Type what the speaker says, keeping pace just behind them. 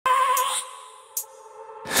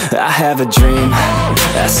I have a dream,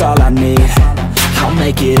 that's all I need. I'll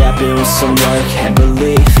make it happen with some work and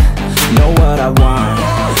belief. Know what I want,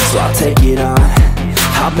 so I'll take it on.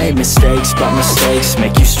 I've made mistakes, but mistakes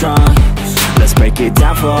make you strong. Let's break it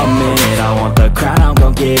down for a minute. I want the crown, I'm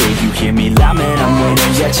gon' get it. You hear me loud, man, I'm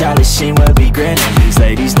winning. Yeah, Charlie Sheen will be grinning. These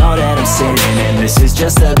ladies know that I'm sinning, and this is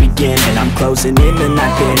just the beginning. I'm closing in the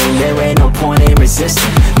ninth inning, there ain't no point in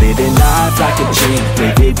resisting. Living life like a dream,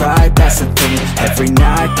 live it right, that's the thing. Every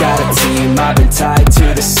night, got a team, I've been tied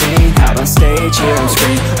to the scene. Out on stage, here I'm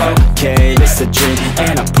screaming, okay, it's a dream.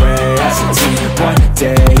 And I pray as a team, one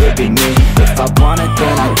day it'll be me. If I want it,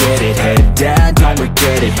 then I get it. Head down, don't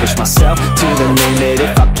regret it. Push myself to the limit.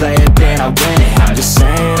 If I play it, then I win it. I'm just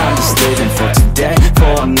saying, I'm just living for today.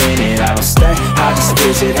 For a minute, I don't stay, I just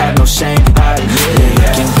visit. Have no shame, I admit it.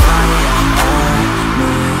 Looking right at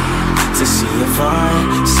me to see if I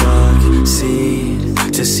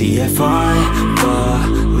succeed, to see if I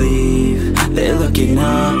believe. They're looking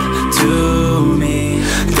up to me.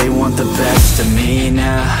 They want the best of me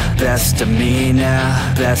now, best of me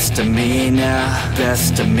now, best of me now,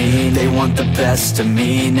 best of me. They want the best of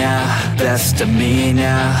me now, best of me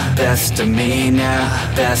now, best of me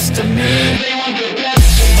now, best of me. They want the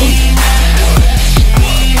best of me now.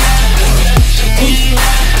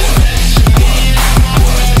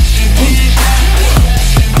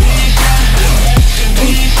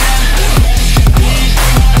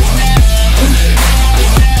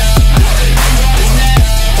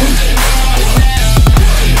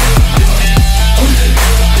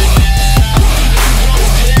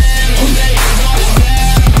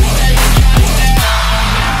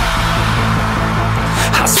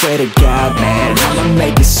 Swear to God, man, I'ma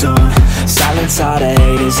make it soon. Silence all the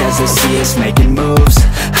haters as they see us making moves.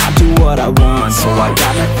 I do what I want, so I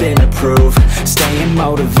got nothing to prove. Staying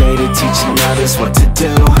motivated, teaching others what to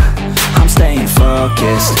do. I'm staying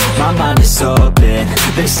focused, my mind is open.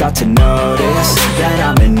 They start to notice that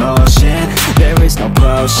I'm in motion. There is no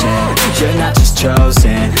potion, you're not just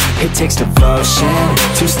chosen. It takes devotion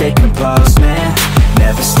to stay composed, man.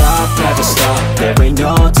 Never stop, there ain't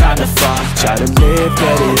no time to fall. Try to live,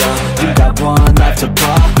 get it up, you got one life to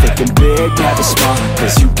pop. Thinking big, never small,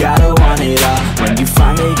 cause you gotta want it all. When you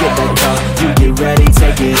finally get that call, you get ready,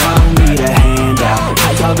 take it on. Need a handout,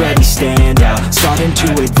 I already stand out. Starting to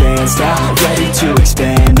advance now, ready to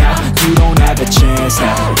expand now. You don't have a chance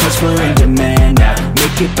now, cause we're in demand now.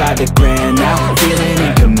 Make it by the grand now, feeling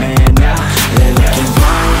in command now. They're looking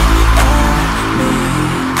right at me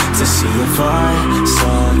to see if I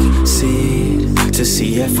succeed, to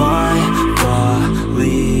see if I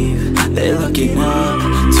believe. They're looking up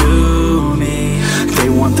to me. They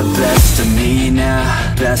want the best of me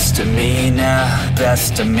now, best of me now,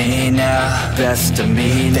 best of me now, best of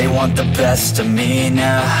me. They want the best of me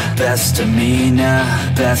now, best of me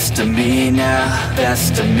now, best of me now,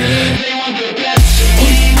 best of me. They want the